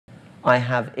I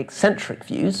have eccentric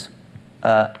views,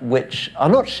 which are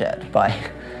not shared by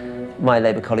my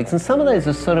Labour colleagues, and some of those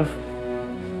are sort of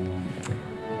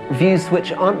views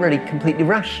which aren't really completely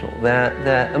rational.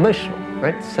 They're emotional,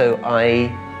 right? So I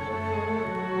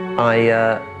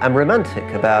am romantic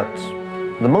about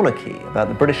the monarchy, about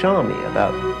the British Army,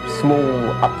 about small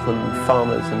upland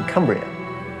farmers in Cumbria.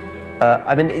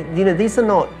 I mean, you know, these are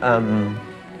not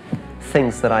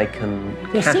things that I can.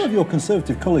 There's some of your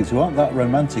Conservative colleagues who aren't that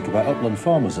romantic about upland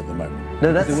farmers at the moment.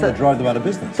 No, that's they want to drive them out of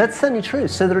business. That's certainly true.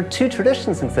 So there are two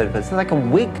traditions in Conservative. There's like a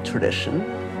Whig tradition,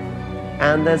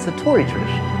 and there's a Tory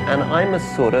tradition. And I'm a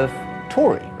sort of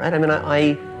Tory, right? I mean,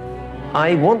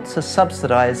 I want to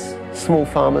subsidise small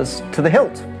farmers to the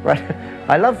hilt, right?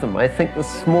 I love them. I think the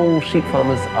small sheep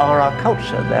farmers are our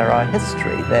culture, they're our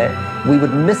history. We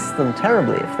would miss them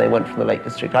terribly if they went from the Lake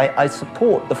District. I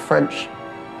support the French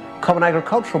Common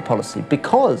Agricultural Policy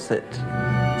because it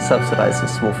subsidises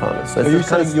small farmers. So are you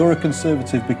saying you're a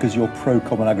Conservative because you're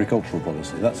pro-Common Agricultural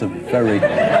Policy? That's a very... But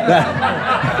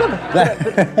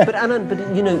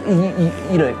Anand, you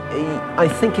know, I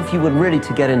think if you were really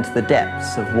to get into the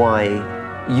depths of why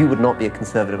you would not be a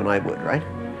Conservative and I would, right?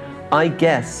 I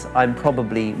guess I'm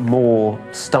probably more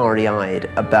starry-eyed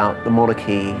about the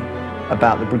monarchy,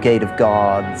 about the Brigade of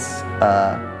Guards,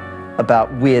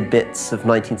 about weird bits of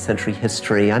 19th century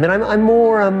history. I mean, I'm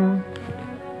more, I'm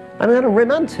kind of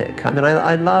romantic. I mean,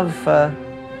 I love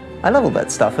all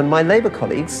that stuff. And my Labour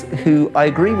colleagues, who I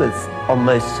agree with on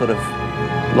most sort of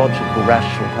logical,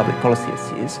 rational public policy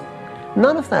issues,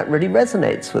 none of that really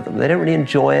resonates with them. They don't really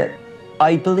enjoy it.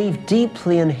 I believe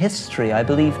deeply in history. I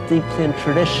believe deeply in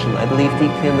tradition. I believe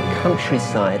deeply in the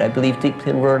countryside. I believe deeply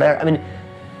in rural area. I mean,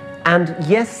 and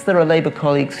yes, there are Labour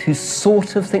colleagues who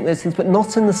sort of think those things, but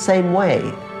not in the same way,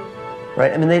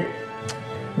 right? I mean,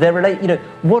 they're relate. You know,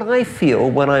 what I feel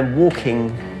when I'm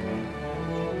walking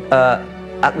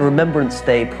at the Remembrance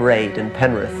Day parade in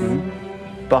Penrith,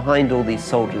 behind all these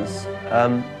soldiers,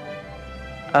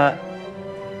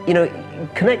 you know, it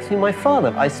connects me to my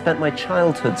father. I spent my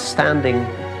childhood standing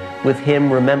with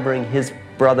him, remembering his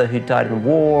brother who died in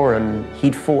war, and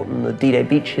he'd fought in the D-Day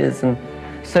beaches, and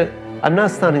so I'm now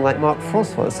sounding like Mark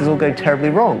Francois. This is all going terribly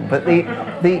wrong. But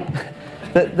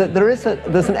there's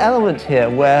an element here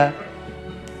where,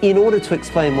 in order to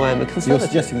explain why I'm a Conservative... You're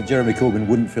suggesting that Jeremy Corbyn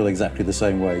wouldn't feel exactly the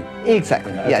same way?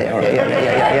 Exactly.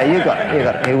 Yeah. You got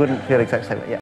it. He wouldn't feel exactly the same way. Yeah.